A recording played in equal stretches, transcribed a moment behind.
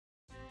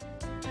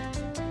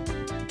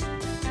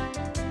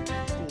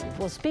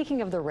Well,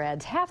 speaking of the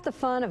Reds, half the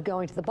fun of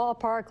going to the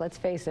ballpark, let's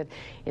face it,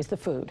 is the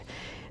food.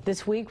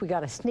 This week, we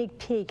got a sneak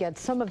peek at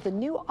some of the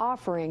new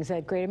offerings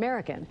at Great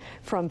American,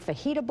 from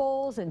fajita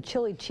bowls and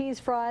chili cheese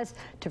fries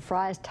to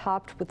fries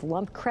topped with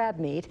lump crab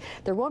meat.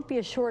 There won't be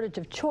a shortage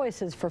of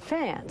choices for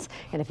fans.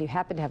 And if you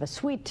happen to have a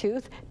sweet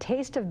tooth,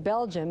 Taste of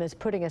Belgium is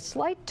putting a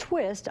slight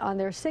twist on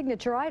their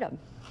signature item.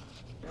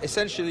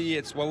 Essentially,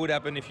 it's what would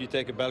happen if you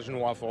take a Belgian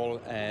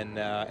waffle and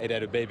it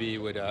had a baby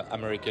with an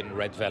American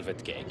red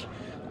velvet cake.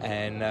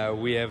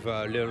 And we have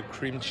a little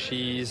cream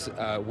cheese,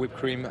 whipped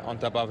cream on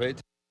top of it.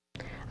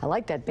 I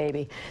like that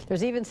baby.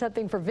 There's even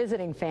something for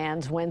visiting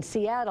fans. When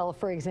Seattle,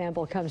 for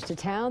example, comes to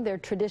town, their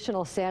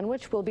traditional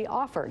sandwich will be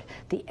offered,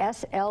 the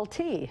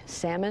SLT,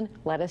 salmon,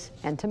 lettuce,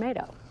 and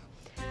tomato.